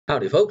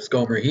Howdy folks,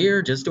 Gomer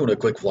here, just doing a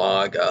quick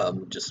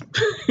vlog. Just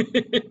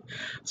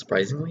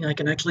surprisingly, I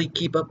can actually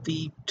keep up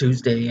the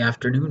Tuesday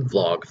afternoon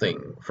vlog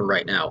thing for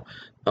right now.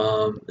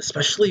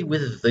 Especially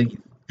with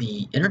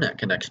the internet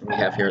connection we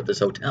have here at this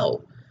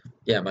hotel.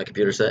 Yeah, my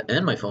computer set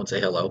and my phone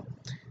say hello.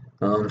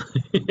 Um,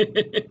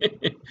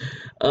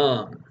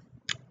 um,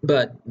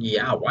 but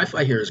yeah,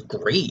 Wi-Fi here is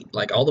great.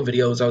 Like all the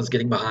videos I was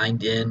getting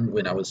behind in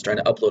when I was trying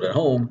to upload at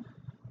home,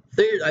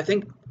 I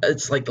think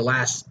it's like the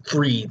last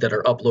 3 that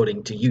are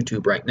uploading to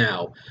YouTube right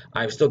now.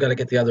 I've still got to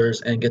get the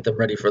others and get them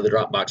ready for the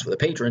Dropbox for the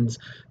patrons,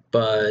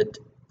 but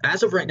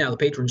as of right now, the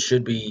patrons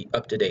should be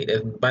up to date,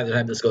 and by the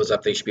time this goes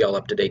up, they should be all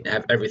up to date and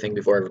have everything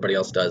before everybody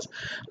else does,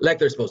 like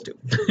they're supposed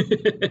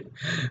to.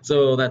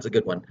 So that's a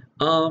good one.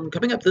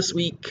 Coming up this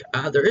week,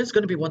 there is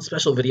going to be one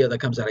special video that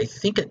comes out, I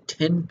think at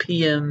 10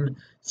 p.m.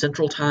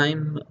 Central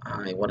Time.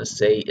 I want to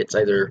say it's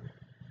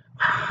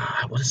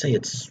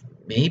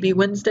maybe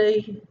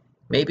Wednesday.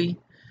 Maybe.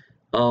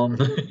 So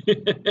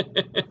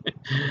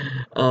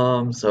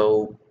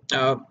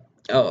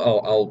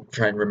I'll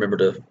try and remember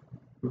to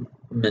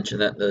mention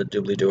that in the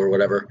doobly-doo or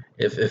whatever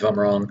if I'm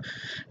wrong.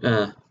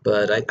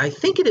 But I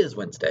think it is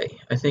Wednesday.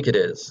 I think it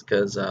is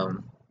because I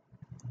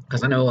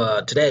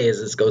know today as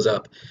this goes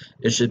up,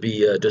 it should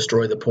be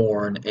Destroy the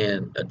Porn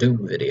and a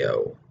Doom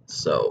video.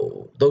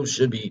 So those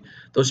should be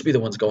the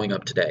ones going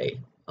up today.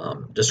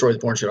 Destroy the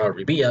Porn should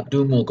already be up.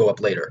 Doom will go up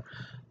later.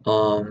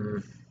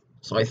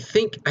 So I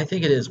think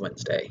it is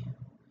Wednesday,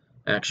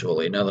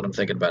 actually, now that I'm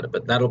thinking about it.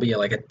 But that'll be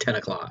like at 10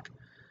 o'clock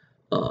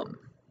in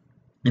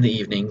the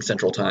evening,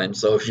 Central Time.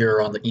 So if you're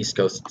on the East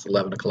Coast, it's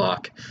 11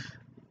 o'clock.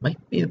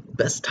 Might be the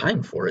best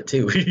time for it,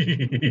 too.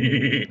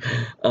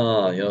 A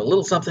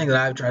little something that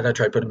I've tried. I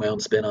tried putting my own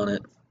spin on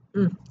it.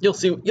 You'll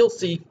see.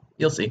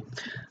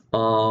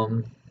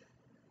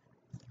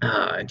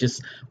 I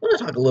just want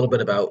to talk a little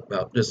bit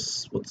about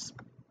just what's,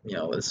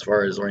 as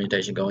far as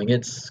orientation going.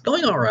 It's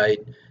going all right.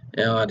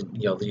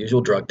 The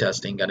usual drug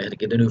testing, got to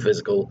get a new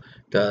physical,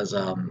 because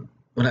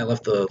when I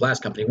left the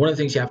last company, one of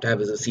the things you have to have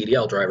as a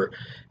CDL driver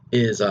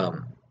is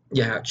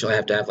you actually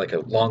have to have like a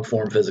long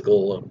form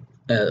physical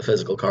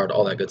card,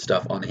 all that good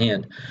stuff on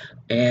hand.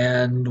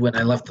 And when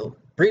I left the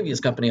previous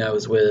company I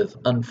was with,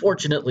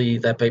 unfortunately,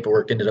 that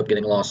paperwork ended up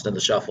getting lost in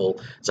the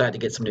shuffle, so I had to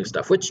get some new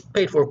stuff, which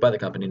paid for by the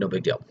company, no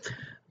big deal.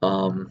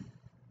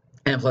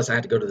 And plus I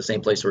had to go to the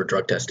same place for a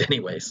drug test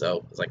anyway,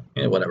 so it's like,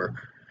 whatever.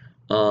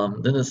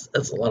 Then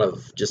that's a lot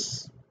of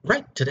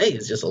today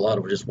is just a lot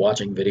of just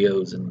watching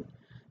videos and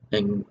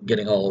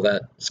getting all of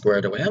that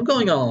squared away. I'm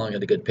going along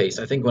at a good pace.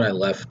 I think when I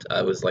left,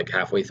 I was like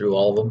halfway through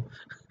all of them.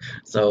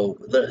 So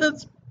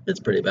it's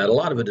pretty bad. A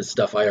lot of it is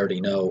stuff I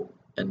already know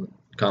and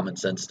common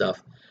sense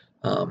stuff.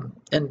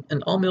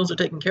 And all meals are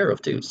taken care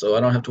of too, so I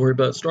don't have to worry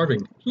about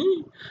starving.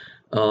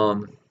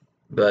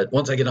 But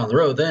once I get on the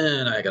road,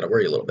 then I got to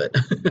worry a little bit.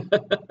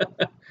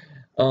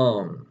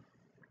 But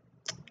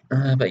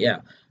yeah.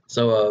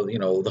 So,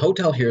 the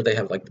hotel here, they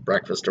have like the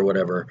breakfast or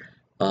whatever,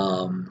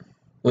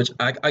 which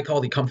I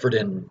call the Comfort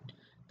Inn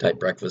type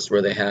breakfast,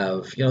 where they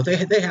have,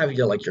 they have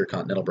like your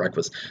continental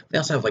breakfast. They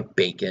also have like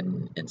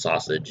bacon and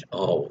sausage.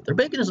 Oh, their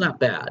bacon is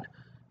not bad.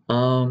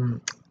 Their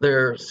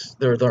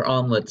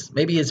omelets,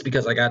 maybe it's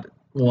because I got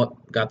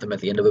them at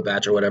the end of a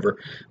batch or whatever.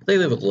 They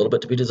leave a little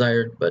bit to be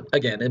desired, but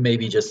again, it may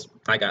be just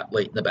I got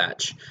late in the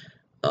batch.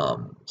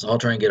 So I'll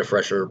try and get a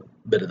fresher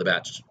bit of the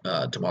batch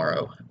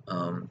tomorrow.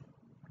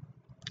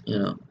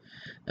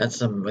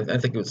 That's I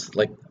think it was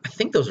like, I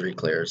think those are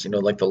eclairs,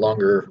 like the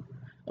longer, I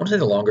want to say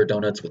the longer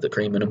donuts with the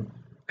cream in them.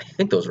 I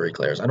think those are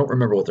eclairs. I don't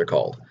remember what they're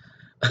called.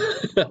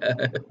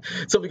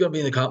 Somebody's gonna be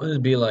in the comments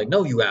and be like,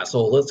 no, you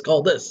asshole, let's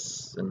call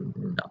this.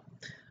 And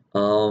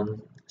no.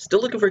 Still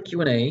looking for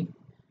Q&A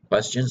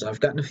questions. I've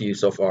gotten a few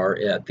so far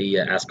at the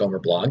Ask Gomer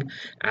blog,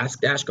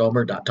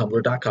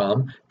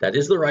 ask-gomer.tumblr.com. That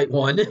is the right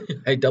one.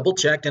 I double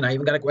checked and I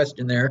even got a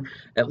question there.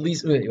 At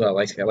least, well,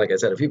 like I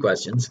said, a few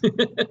questions.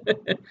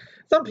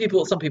 Some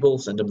people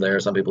send them there.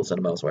 Some people send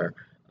them elsewhere.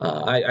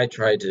 I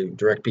try to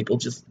direct people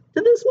just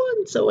to this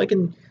one so I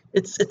can.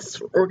 It's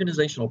for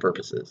organizational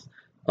purposes.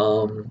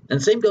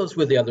 And same goes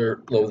with the other,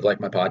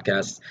 like my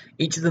podcasts.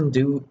 Each of them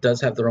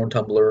does have their own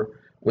Tumblr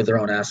with their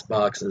own ask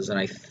boxes, and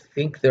I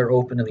think they're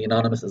open and the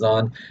anonymous is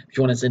on. If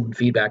you want to send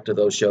feedback to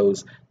those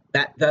shows,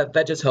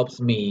 that just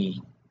helps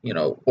me,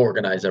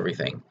 organize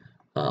everything.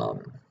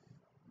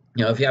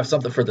 If you have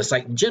something for the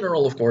site in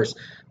general, of course,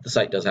 the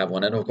site does have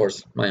one, and of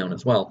course my own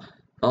as well.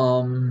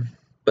 But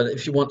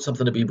if you want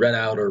something to be read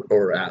out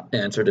or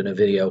answered in a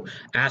video,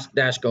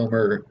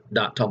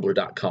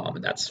 ask-gomer.tumblr.com,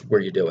 and that's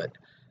where you do it.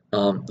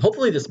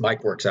 Hopefully this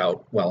mic works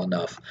out well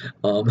enough.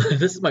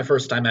 This is my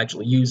first time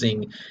actually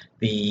using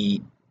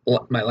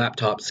my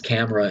laptop's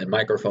camera and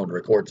microphone to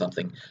record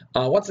something.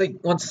 Once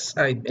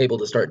I'm able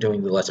to start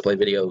doing the Let's Play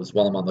videos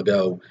while I'm on the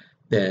go,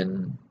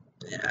 then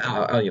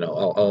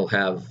I'll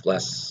have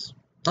less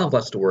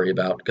to worry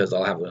about, because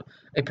I'll have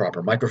a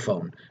proper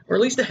microphone, or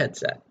at least a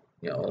headset,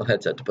 a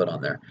headset to put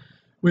on there.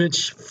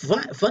 Which,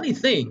 funny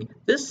thing,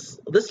 this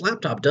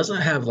laptop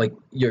doesn't have like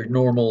your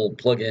normal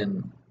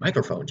plug-in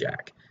microphone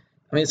jack.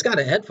 I mean, it's got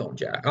a headphone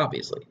jack,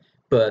 obviously,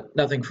 but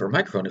nothing for a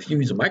microphone. If you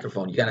use a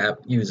microphone, you gotta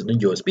use a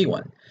USB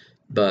one.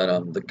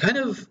 But the kind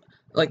of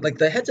like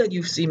the headset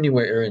you've seen me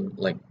wear in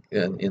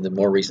the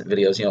more recent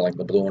videos, like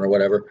the blue one or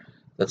whatever,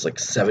 that's like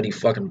 70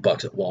 fucking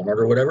bucks at Walmart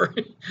or whatever.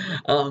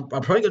 I'm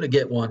probably gonna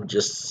get one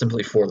just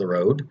simply for the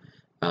road.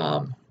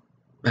 Um,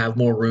 have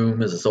more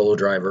room as a solo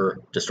driver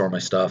to store my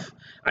stuff.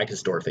 I can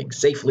store things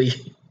safely,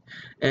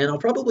 and I'll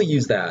probably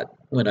use that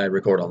when I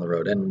record on the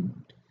road. And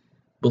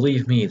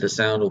believe me, the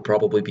sound will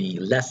probably be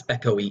less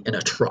echoey in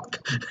a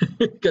truck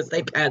because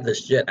they pad the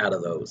shit out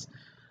of those.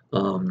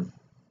 Um,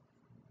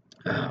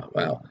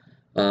 wow.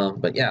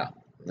 But yeah,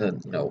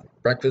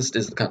 breakfast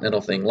is the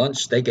continental thing.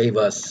 Lunch, they gave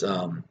us,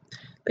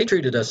 they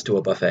treated us to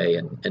a buffet,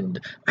 and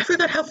I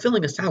forgot how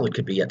filling a salad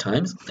could be at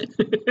times.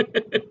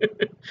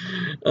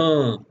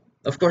 uh,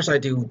 of course, I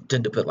do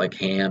tend to put like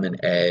ham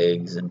and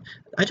eggs, and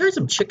I tried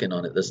some chicken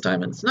on it this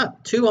time, and it's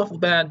not too awful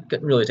bad.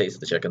 Couldn't really taste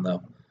the chicken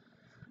though.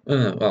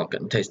 Well,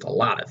 couldn't taste a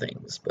lot of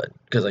things, but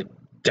because I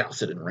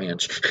doused it in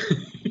ranch.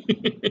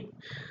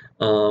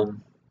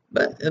 um,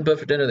 but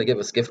for dinner they give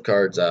us gift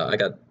cards. I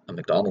got a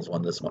McDonald's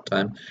one this one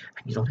time,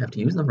 and you don't have to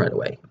use them right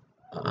away.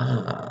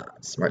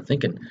 Smart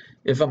thinking.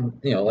 If I'm,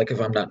 if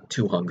I'm not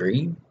too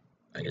hungry,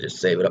 I can just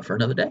save it up for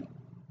another day.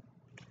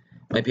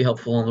 Might be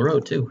helpful on the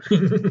road too.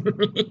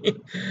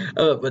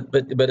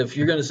 But if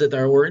you're gonna sit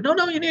there and worry, no,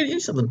 you need to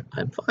eat something.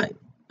 I'm fine.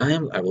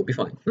 I will be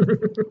fine.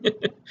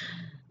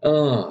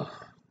 Oh.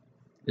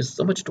 There's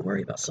so much to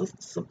worry about, so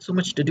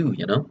much to do,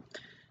 Yeah,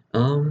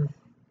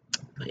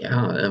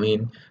 I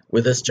mean,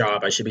 with this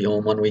job, I should be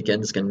home on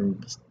weekends,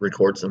 can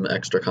record some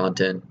extra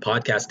content.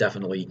 Podcast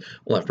definitely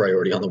will have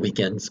priority on the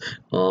weekends.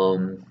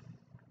 Yeah,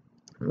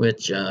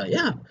 uh,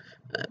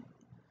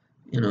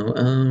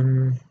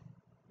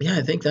 yeah,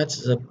 I think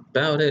that's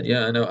about it.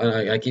 Yeah, I know.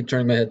 I keep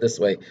turning my head this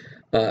way.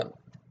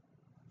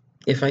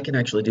 If I can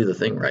actually do the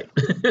thing right.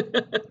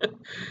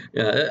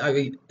 Yeah, I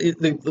mean,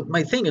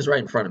 my thing is right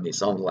in front of me,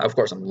 so of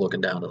course I'm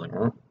looking down and like,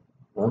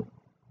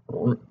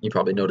 you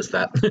probably noticed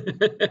that.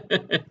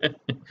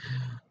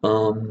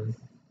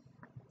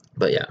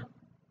 But yeah,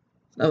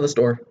 now the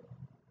store,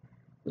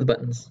 the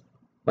buttons,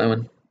 buy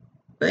one.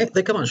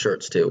 They come on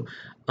shirts too.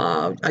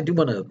 I do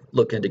want to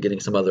look into getting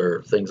some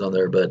other things on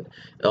there, but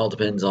it all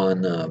depends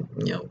on, a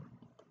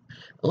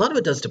lot of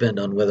it does depend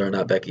on whether or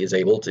not Becky is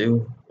able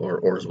to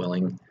or is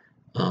willing.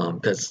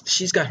 Because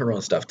she's got her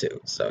own stuff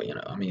too. So,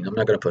 I mean, I'm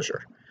not going to push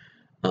her.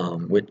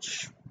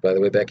 Which, by the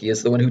way, Becky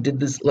is the one who did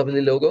this lovely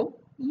logo.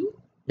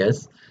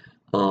 Yes.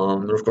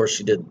 And of course,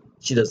 she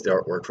does the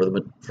artwork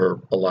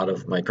for a lot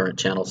of my current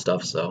channel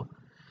stuff. So,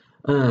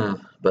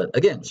 but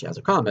again, she has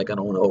a comic. I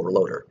don't want to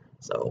overload her.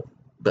 So,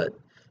 but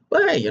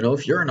hey,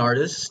 if you're an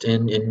artist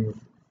and you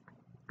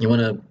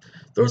want to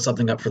throw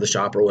something up for the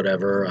shop or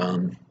whatever,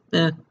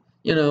 let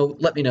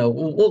me know.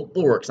 We'll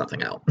work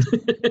something out.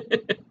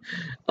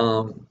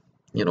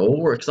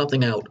 We'll work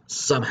something out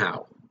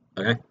somehow,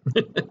 okay?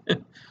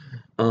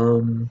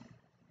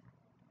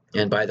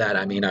 And by that,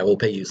 I mean I will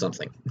pay you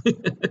something.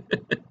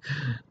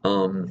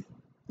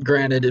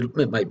 Granted,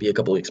 it might be a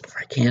couple weeks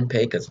before I can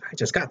pay because I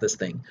just got this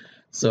thing.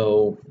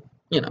 So,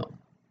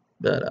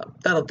 but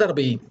that'll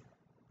be,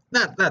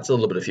 that's a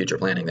little bit of future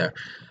planning there.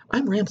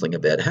 I'm rambling a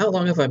bit. How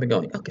long have I been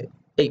going? Okay,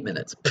 8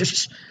 minutes.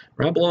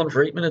 Ramble on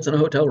for 8 minutes in a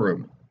hotel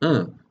room.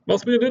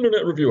 Must be an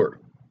internet reviewer.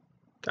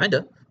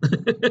 Kinda.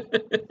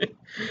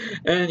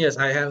 And yes,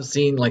 I have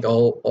seen like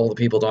all the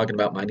people talking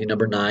about Mighty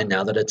Number 9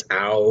 now that it's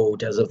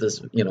out as of this,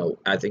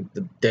 I think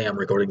the day I'm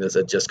recording this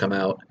had just come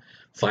out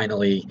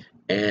finally,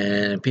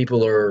 and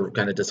people are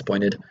kind of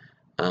disappointed.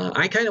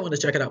 I kind of want to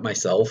check it out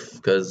myself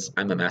because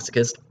I'm a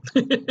masochist.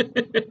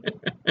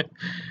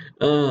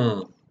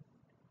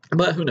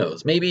 But who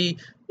knows? Maybe,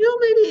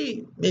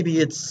 maybe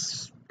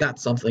it's got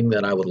something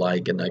that I would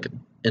like and I could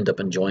end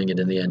up enjoying it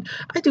in the end.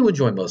 I do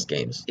enjoy most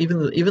games,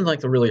 even like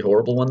the really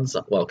horrible ones.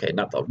 Well, okay,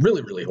 not the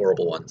really, really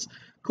horrible ones.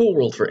 Cool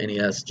World for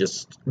NES,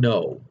 just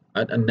no.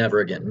 I never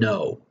again.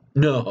 No.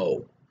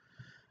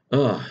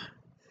 Ugh.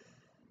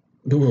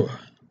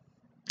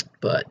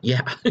 But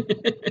yeah.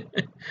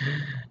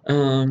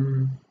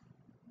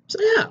 So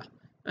yeah,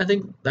 I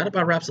think that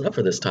about wraps it up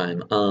for this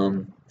time.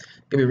 Gonna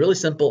be really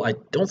simple. I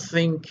don't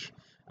think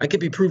I could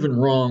be proven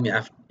wrong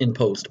in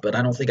post, but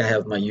I don't think I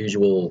have my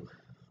usual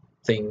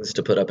things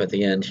to put up at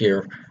the end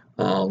here.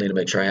 I'll need to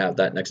make sure I have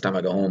that next time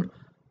I go home.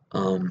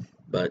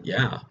 But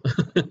yeah,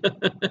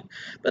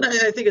 but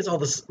I think it's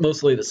all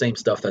mostly the same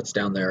stuff that's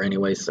down there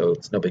anyway, so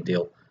it's no big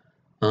deal.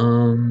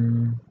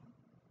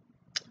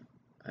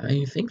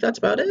 I think that's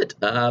about it.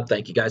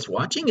 Thank you guys for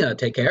watching.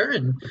 Take care,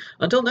 and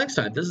until next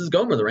time, this is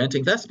Gomer, the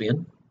Ranting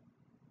Thespian,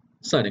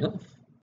 signing off.